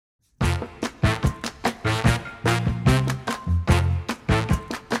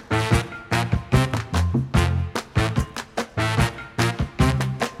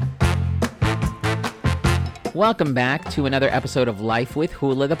Welcome back to another episode of Life with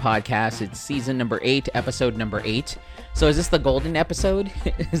Hula, the podcast. It's season number 8, episode number 8. So is this the golden episode?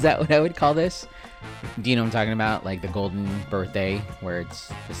 Is that what I would call this? Do you know what I'm talking about? Like the golden birthday, where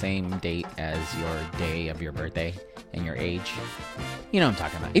it's the same date as your day of your birthday and your age. You know what I'm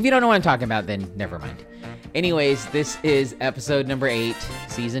talking about. If you don't know what I'm talking about, then never mind. Anyways, this is episode number 8,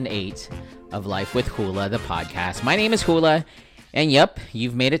 season 8 of Life with Hula, the podcast. My name is Hula, and yep,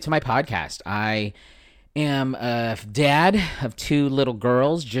 you've made it to my podcast. I am a dad of 2 little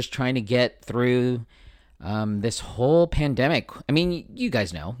girls, just trying to get through this whole pandemic. I mean, you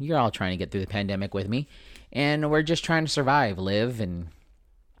guys know, you're all trying to get through the pandemic with me, and we're just trying to survive, live, and,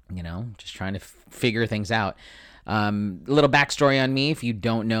 you know, just trying to figure things out. A little backstory on me, if you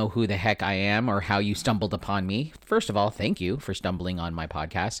don't know who the heck I am or how you stumbled upon me. First of all, thank you for stumbling on my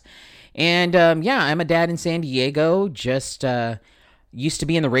podcast. And I'm a dad in San Diego, just used to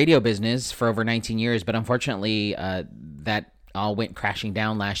be in the radio business for over 19 years, but unfortunately that all went crashing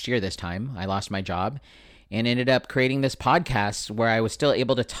down last year this time. I lost my job and ended up creating this podcast where I was still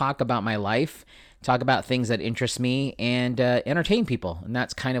able to talk about my life, talk about things that interest me, and entertain people. And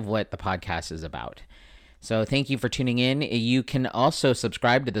that's kind of what the podcast is about. So thank you for tuning in. You can also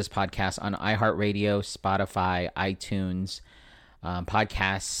subscribe to this podcast on iHeartRadio, Spotify, iTunes,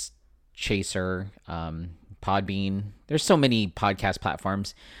 Podcast Chaser, Podbean. There's so many podcast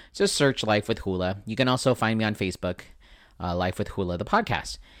platforms. Just search Life with Hula. You can also find me on Facebook, Life with Hula, the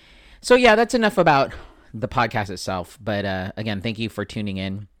podcast. So yeah, that's enough about the podcast itself. But again, thank you for tuning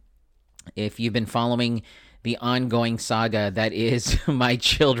in. If you've been following the ongoing saga that is my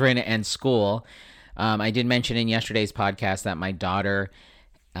children and school, I did mention in yesterday's podcast that my daughter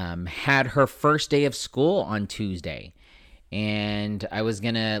had her first day of school on Tuesday. And I was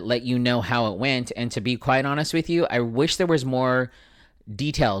going to let you know how it went. And to be quite honest with you, I wish there was more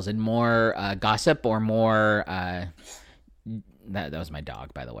details and more gossip or more... That was my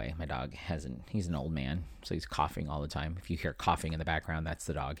dog, by the way. My dog he's an old man, so he's coughing all the time. If you hear coughing in the background, that's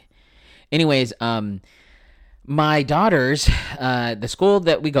the dog. Anyways, my daughters, the school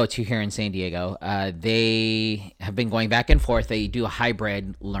that we go to here in San Diego, they have been going back and forth. They do a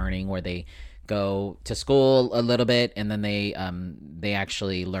hybrid learning where they go to school a little bit and then they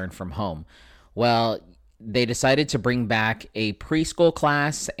actually learn from home. Well, they decided to bring back a preschool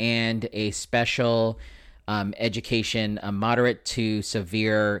class and a special education, a moderate to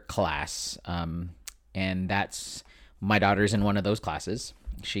severe class. And that's my daughter's in one of those classes.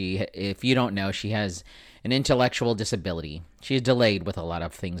 If you don't know, she has an intellectual disability. She is delayed with a lot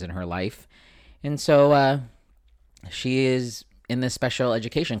of things in her life. And so she is in this special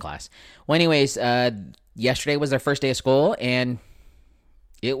education class. Well, anyways, yesterday was their first day of school, and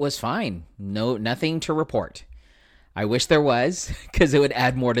it was fine. Nothing to report. I wish there was, because it would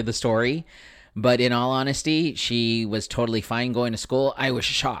add more to the story. But in all honesty, she was totally fine going to school. I was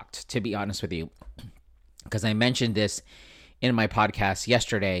shocked, to be honest with you, because I mentioned this in my podcast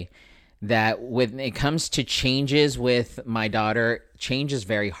yesterday, that when it comes to changes with my daughter, change is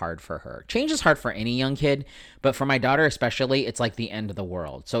very hard for her. Change is hard for any young kid, but for my daughter especially, it's like the end of the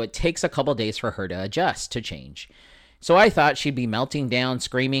world. So it takes a couple days for her to adjust to change. So I thought she'd be melting down,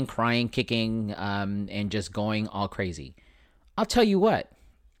 screaming, crying, kicking, and just going all crazy. I'll tell you what,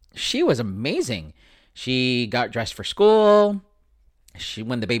 she was amazing. She got dressed for school.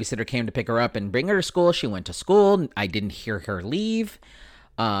 When the babysitter came to pick her up and bring her to school, she went to school. I didn't hear her leave.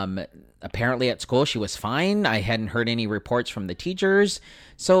 Apparently at school she was fine. I hadn't heard any reports from the teachers.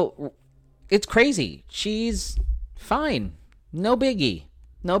 So it's crazy. She's fine. No biggie.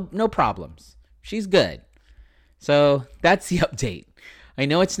 No problems. She's good. So that's the update. I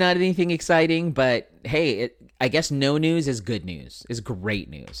know it's not anything exciting, but hey, I guess no news is good news, is great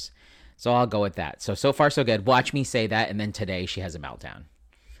news. So I'll go with that. So far so good. Watch me say that, and then today she has a meltdown.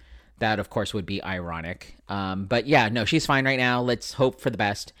 That, of course, would be ironic. But yeah, no, she's fine right now. Let's hope for the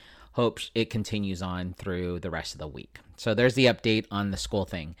best. Hope it continues on through the rest of the week. So there's the update on the school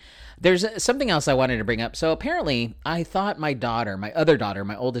thing. There's something else I wanted to bring up. So apparently, I thought my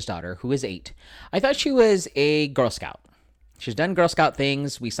oldest daughter, who is 8, I thought she was a Girl Scout. She's done Girl Scout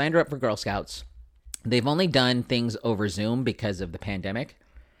things. We signed her up for Girl Scouts. They've only done things over Zoom because of the pandemic.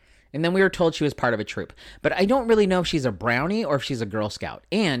 And then we were told she was part of a troop. But I don't really know if she's a brownie or if she's a Girl Scout.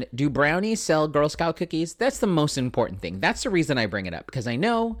 And do brownies sell Girl Scout cookies? That's the most important thing. That's the reason I bring it up. Because I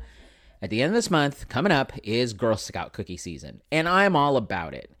know at the end of this month, coming up, is Girl Scout cookie season. And I'm all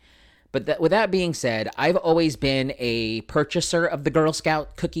about it. But with that being said, I've always been a purchaser of the Girl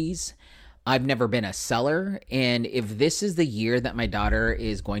Scout cookies. I've never been a seller. And if this is the year that my daughter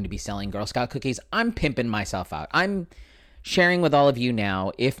is going to be selling Girl Scout cookies, I'm pimping myself out. I'm sharing with all of you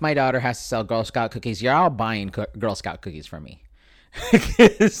now, if my daughter has to sell Girl Scout cookies, you're all buying Girl Scout cookies from me.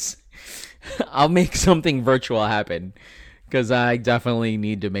 Because I'll make something virtual happen. Because I definitely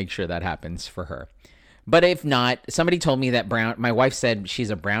need to make sure that happens for her. But if not, somebody told me that my wife said she's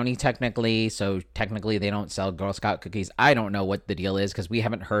a brownie technically, so technically they don't sell Girl Scout cookies. I don't know what the deal is because we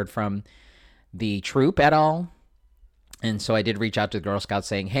haven't heard from the troop at all. And so I did reach out to the Girl Scouts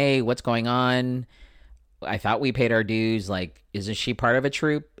saying, hey, what's going on? I thought we paid our dues. Like, isn't she part of a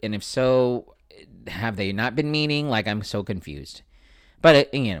troop? And if so, have they not been meeting? Like, I'm so confused.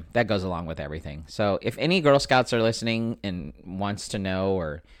 But, that goes along with everything. So if any Girl Scouts are listening and wants to know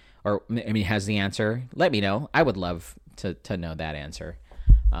or has the answer, let me know. I would love to know that answer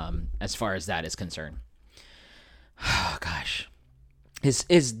as far as that is concerned. Oh, gosh.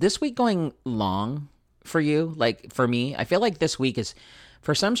 Is this week going long for you? Like, for me, I feel like this week is,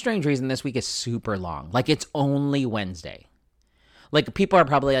 for some strange reason, this week is super long. Like, it's only Wednesday. Like, people are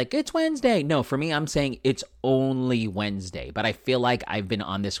probably like, it's Wednesday. No, for me, I'm saying it's only Wednesday. But I feel like I've been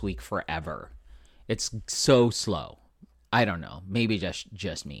on this week forever. It's so slow. I don't know. Maybe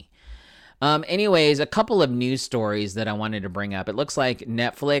just me. Anyways, a couple of news stories that I wanted to bring up. It looks like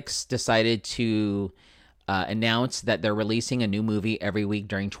Netflix decided to announce that they're releasing a new movie every week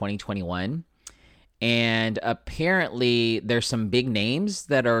during 2021. And apparently there's some big names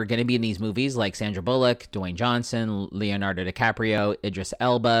that are going to be in these movies, like Sandra Bullock, Dwayne Johnson, Leonardo DiCaprio, Idris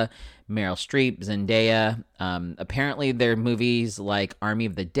Elba, Meryl Streep, Zendaya. Apparently there are movies like Army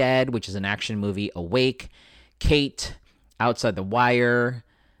of the Dead, which is an action movie, Awake, Kate, Outside the Wire,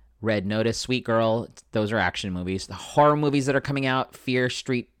 Red Notice, Sweet Girl. Those are action movies. The horror movies that are coming out, Fear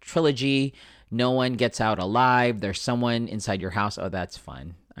Street Trilogy, No One Gets Out Alive, There's Someone Inside Your House. Oh, that's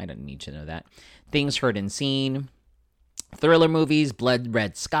fun. I don't need to know that. Things Heard and Seen. Thriller movies, Blood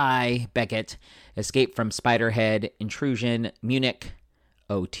Red Sky, Beckett, Escape from Spiderhead, Intrusion, Munich,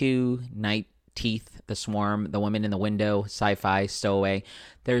 O2, Night Teeth, The Swarm, The Woman in the Window, Sci-Fi, Stowaway.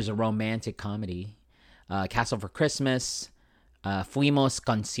 There's a romantic comedy, Castle for Christmas, Fuimos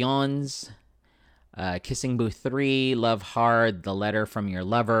Canciones, Kissing Booth 3, Love Hard, The Letter from Your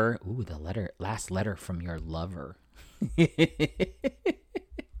Lover. Ooh, last letter from your lover.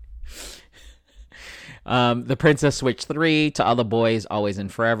 The Princess Switch 3, To All the Boys, Always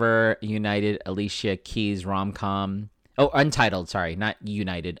and Forever, United, Alicia Keys rom-com. Oh, Untitled, sorry, not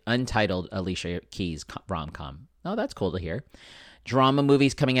United. Untitled Alicia Keys rom-com. Oh, that's cool to hear. Drama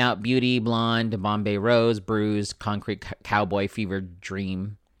movies coming out, Beauty, Blonde, Bombay Rose, Bruised, Concrete Cowboy, Fever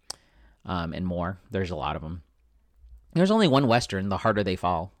Dream, and more. There's a lot of them. There's only one Western, The Harder They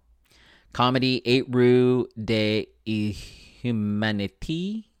Fall. Comedy, Eight Rue de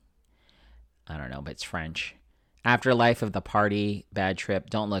Humanité. I don't know, but it's French. Afterlife of the Party, Bad Trip,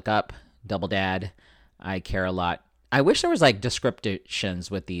 Don't Look Up, Double Dad, I Care a Lot. I wish there was like descriptions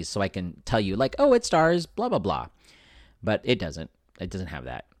with these so I can tell you like, oh, it stars blah, blah, blah. But it doesn't. It doesn't have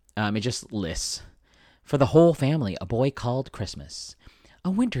that. It just lists. For the Whole Family, A Boy Called Christmas. A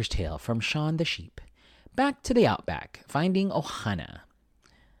Winter's Tale from Shaun the Sheep. Back to the Outback, Finding Ohana.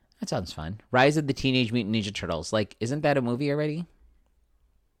 That sounds fun. Rise of the Teenage Mutant Ninja Turtles. Like, isn't that a movie already?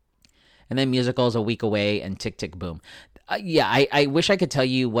 And then musicals, A Week Away, and Tick, Tick, Boom. I wish I could tell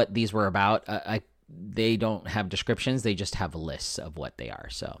you what these were about. They don't have descriptions. They just have lists of what they are.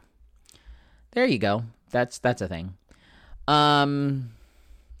 So there you go. That's a thing.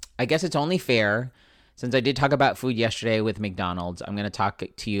 I guess it's only fair, since I did talk about food yesterday with McDonald's, I'm going to talk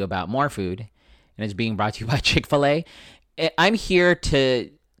to you about more food, and it's being brought to you by Chick-fil-A. I'm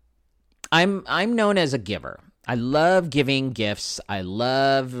known as a giver. I love giving gifts. I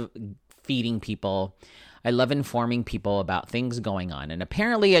love feeding people. I love informing people about things going on. And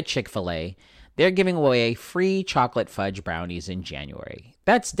apparently at Chick-fil-A, they're giving away free chocolate fudge brownies in January.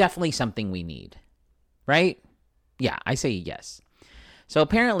 That's definitely something we need, right? Yeah, I say yes. So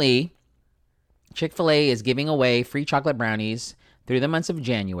apparently, Chick-fil-A is giving away free chocolate brownies through the months of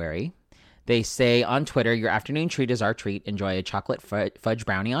January. They say on Twitter, your afternoon treat is our treat. Enjoy a chocolate fudge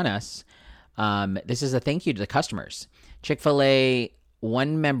brownie on us. This is a thank you to the customers. Chick-fil-A,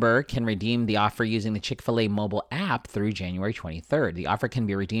 one member can redeem the offer using the Chick-fil-A mobile app through January 23rd. The offer can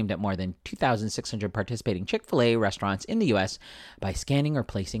be redeemed at more than 2,600 participating Chick-fil-A restaurants in the U.S. by scanning or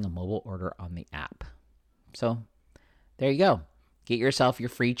placing a mobile order on the app. So there you go. Get yourself your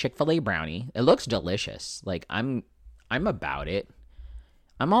free Chick-fil-A brownie. It looks delicious. Like, I'm about it.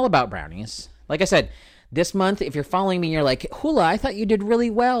 I'm all about brownies. Like I said, this month, if you're following me, you're like, Hula, I thought you did really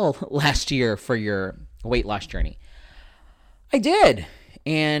well last year for your weight loss journey. I did.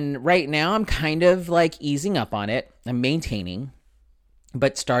 And right now, I'm kind of like easing up on it. I'm maintaining.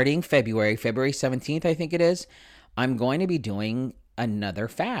 But starting February 17th, I think it is, I'm going to be doing another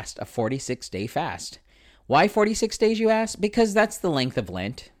fast, a 46-day fast. Why 46 days, you ask? Because that's the length of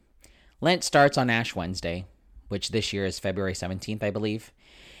Lent. Lent starts on Ash Wednesday, which this year is February 17th, I believe.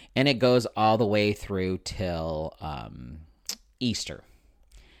 And it goes all the way through till Easter.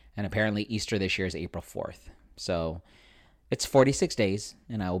 And apparently Easter this year is April 4th. So it's 46 days,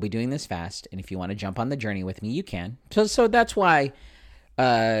 and I will be doing this fast. And if you want to jump on the journey with me, you can. So that's why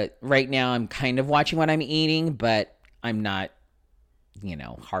right now I'm kind of watching what I'm eating, but I'm not,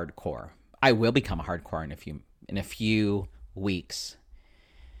 hardcore. I will become a hardcore in a few weeks.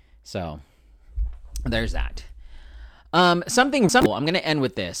 So there's that. Something cool. I'm going to end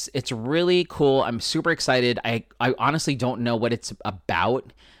with this. It's really cool. I'm super excited. I honestly don't know what it's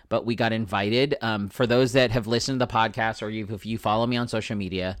about, but we got invited. For those that have listened to the podcast, or if you follow me on social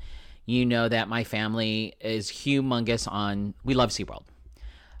media, you know that my family is humongous we love SeaWorld.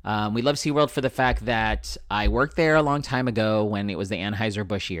 We love SeaWorld for the fact that I worked there a long time ago when it was the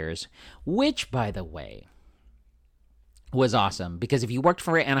Anheuser-Busch years, which, by the way, was awesome, because if you worked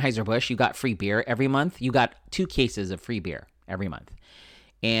for Anheuser-Busch, you got free beer every month. You got 2 cases of free beer every month.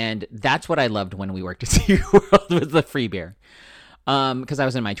 And that's what I loved when we worked at SeaWorld, was the free beer. Because I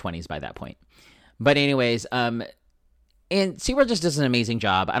was in my 20s by that point. But anyways, and SeaWorld just does an amazing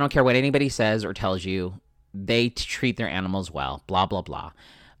job. I don't care what anybody says or tells you. They treat their animals well, blah, blah, blah.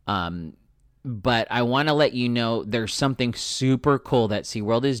 But I want to let you know there's something super cool that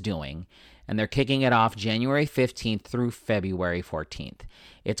SeaWorld is doing. And they're kicking it off January 15th through February 14th.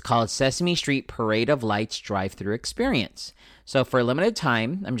 It's called Sesame Street Parade of Lights Drive-Thru Experience. So for a limited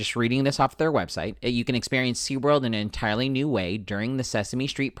time, I'm just reading this off their website, you can experience SeaWorld in an entirely new way during the Sesame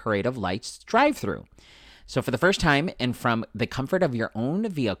Street Parade of Lights drive-thru. So for the first time, and from the comfort of your own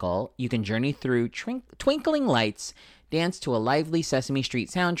vehicle, you can journey through twinkling lights, dance to a lively Sesame Street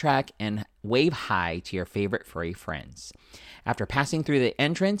soundtrack, and wave hi to your favorite furry friends. After passing through the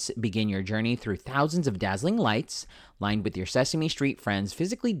entrance, begin your journey through thousands of dazzling lights, lined with your Sesame Street friends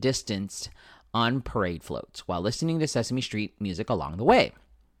physically distanced on parade floats, while listening to Sesame Street music along the way.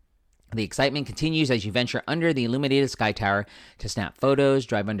 The excitement continues as you venture under the illuminated Sky Tower to snap photos,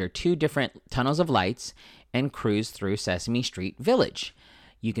 drive under 2 different tunnels of lights, and cruise through Sesame Street Village.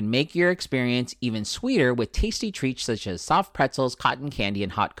 You can make your experience even sweeter with tasty treats such as soft pretzels, cotton candy,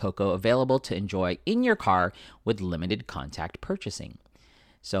 and hot cocoa available to enjoy in your car with limited contact purchasing.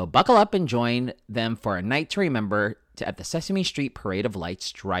 So buckle up and join them for a night to remember at the Sesame Street Parade of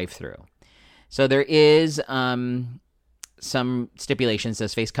Lights drive-thru. So there is some stipulations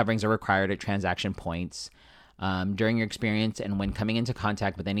as face coverings are required at transaction points. During your experience and when coming into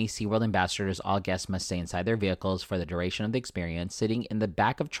contact with any SeaWorld ambassadors, all guests must stay inside their vehicles for the duration of the experience. Sitting in the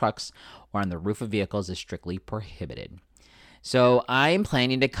back of trucks or on the roof of vehicles is strictly prohibited. So I am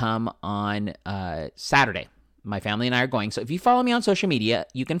planning to come on Saturday. My family and I are going. So if you follow me on social media,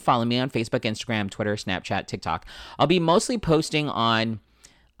 you can follow me on Facebook, Instagram, Twitter, Snapchat, TikTok. I'll be mostly posting on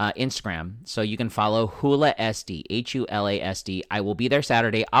Instagram, so you can follow Hula SD, HULASD. I will be there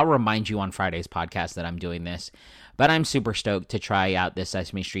Saturday. I'll remind you on Friday's podcast that I'm doing this, but I'm super stoked to try out this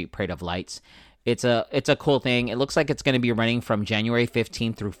Sesame Street Parade of Lights. It's a cool thing. It looks like it's going to be running from January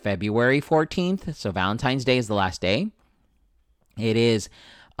 15th through February 14th, so Valentine's Day is the last day. It is,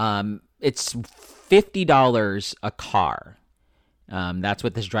 it's $50 a car. That's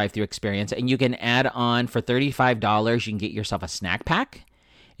what this drive-thru experience, and you can add on for $35. You can get yourself a snack pack.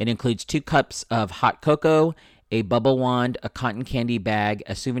 It includes 2 cups of hot cocoa, a bubble wand, a cotton candy bag,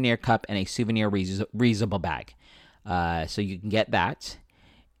 a souvenir cup, and a souvenir reusable bag. So you can get that.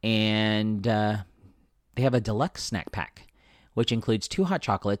 And they have a deluxe snack pack, which includes 2 hot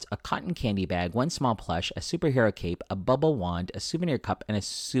chocolates, a cotton candy bag, 1 small plush, a superhero cape, a bubble wand, a souvenir cup, and a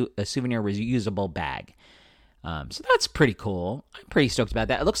souvenir reusable bag. So that's pretty cool. I'm pretty stoked about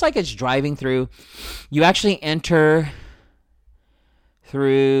that. It looks like it's driving through. You actually enter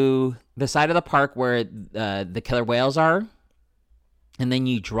through the side of the park where the killer whales are, and then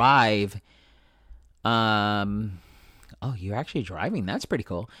you drive. Oh, you're actually driving. That's pretty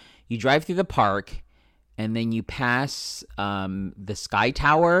cool. You drive through the park, and then you pass the Sky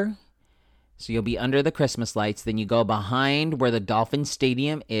Tower. So you'll be under the Christmas lights. Then you go behind where the Dolphin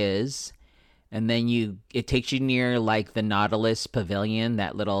Stadium is, and then it takes you near like the Nautilus Pavilion,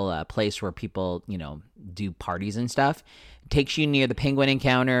 that little place where people, do parties and stuff. It takes you near the Penguin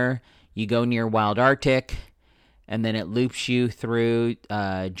Encounter. You go near Wild Arctic, and then it loops you through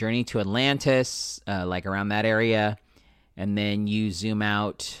Journey to Atlantis, like around that area. And then you zoom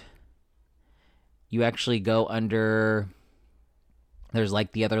out. You actually go under. There's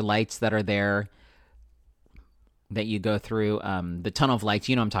like the other lights that are there that you go through. The tunnel of lights,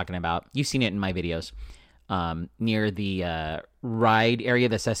 you know what I'm talking about. You've seen it in my videos. near the ride area,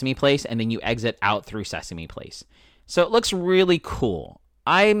 the Sesame Place, and then you exit out through Sesame Place. So it looks really cool.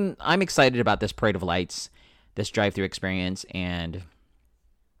 I'm excited about this Parade of Lights, this drive-through experience, and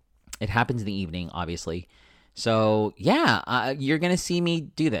it happens in the evening, obviously. So yeah, you're gonna see me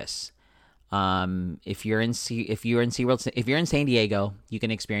do this. If you're in SeaWorld, if you're in San Diego, you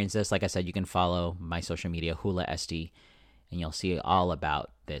can experience this. Like I said, you can follow my social media, Hula SD, and you'll see all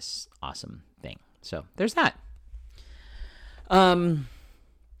about this awesome thing. So there's that.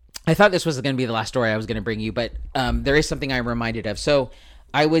 I thought this was going to be the last story I was going to bring you, but there is something I'm reminded of. So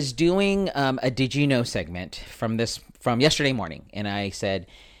I was doing a Did You Know segment from yesterday morning, and I said,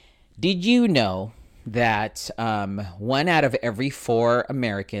 did you know that 1 out of every 4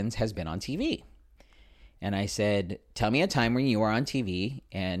 Americans has been on TV? And I said, tell me a time when you were on TV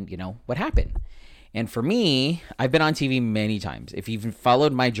and, what happened? And for me, I've been on TV many times. If you've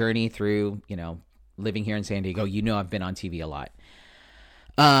followed my journey through, living here in San Diego, I've been on TV a lot.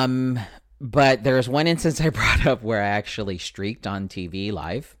 But there's one instance I brought up where I actually streaked on TV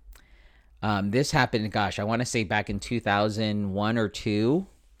live. This happened, I want to say back in 2001 or 2.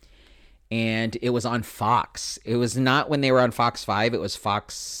 And it was on Fox. It was not when they were on Fox 5. It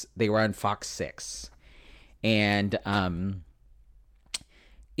was they were on Fox 6. And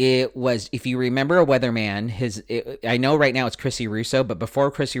it was, if you remember a weatherman, I know right now it's Chrissy Russo, but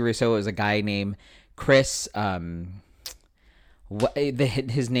before Chrissy Russo, it was a guy named Chris,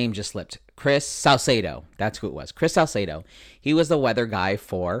 his name just slipped. Chris Salcedo. That's who it was. Chris Salcedo. He was the weather guy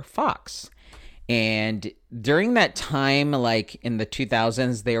for Fox. And during that time, like in the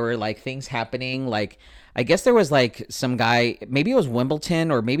 2000s, there were like things happening. Like, I guess there was like some guy, maybe it was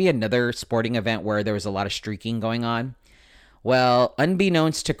Wimbledon or maybe another sporting event where there was a lot of streaking going on. Well,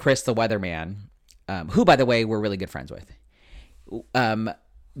 unbeknownst to Chris, the weatherman, who, by the way, we're really good friends with.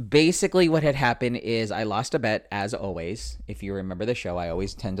 Basically what had happened is I lost a bet, as always. If you remember the show, I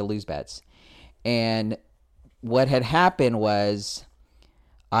always tend to lose bets. And what had happened was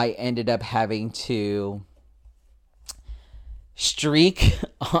I ended up having to streak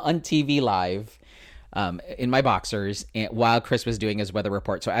on TV live in my boxers while Chris was doing his weather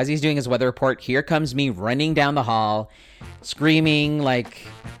report. So as he's doing his weather report, here comes me running down the hall, screaming like,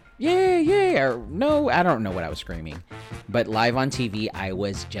 yeah, yeah, or no, I don't know what I was screaming. But live on TV, I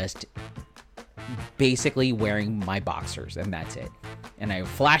was just basically wearing my boxers, and that's it. And I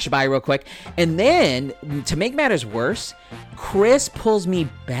flash by real quick. And then, to make matters worse, Chris pulls me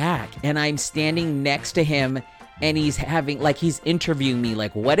back, and I'm standing next to him, and he's interviewing me,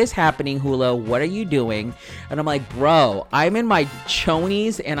 like, what is happening, Hula? What are you doing? And I'm like, bro, I'm in my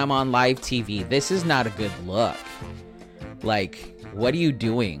chonies, and I'm on live TV. This is not a good look. Like, what are you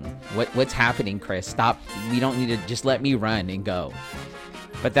doing? What's happening, Chris? Stop. We don't need to, just let me run and go.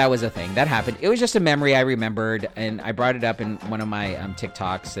 But that was a thing that happened. It was just a memory I remembered, and I brought it up in one of my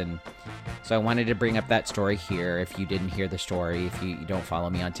TikToks, and so I wanted to bring up that story here. If you didn't hear the story, if you don't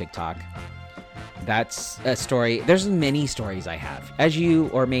follow me on TikTok, that's a story. There's many stories I have, as you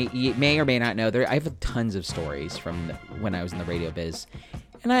may or may not know. I have tons of stories from when I was in the radio biz,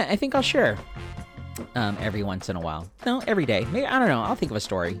 and I think I'll share every once in a while. No, every day. Maybe, I don't know. I'll think of a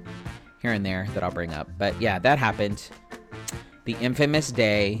story here and there that I'll bring up. But yeah, that happened. The infamous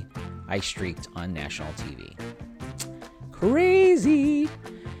day I streaked on national TV. Crazy.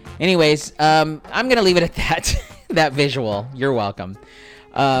 Anyways, I'm going to leave it at that. That visual. You're welcome.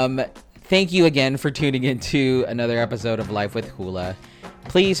 Thank you again for tuning into another episode of Life with Hula.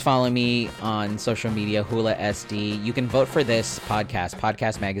 Please follow me on social media, Hula SD. You can vote for this podcast,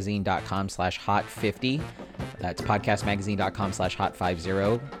 podcastmagazine.com/hot50. That's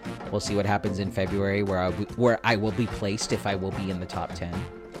podcastmagazine.com/hot50. We'll see what happens in February where I will be placed, if I will be in the top 10.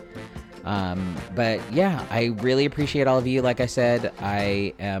 But yeah, I really appreciate all of you. Like I said,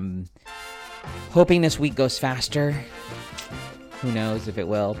 I am hoping this week goes faster. Who knows if it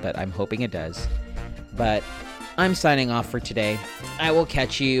will, but I'm hoping it does. But I'm signing off for today. I will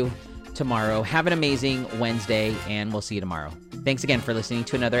catch you tomorrow. Have an amazing Wednesday, and we'll see you tomorrow. Thanks again for listening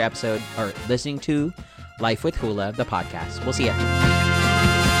to another episode, or listening to Life with Hula, the podcast. We'll see you.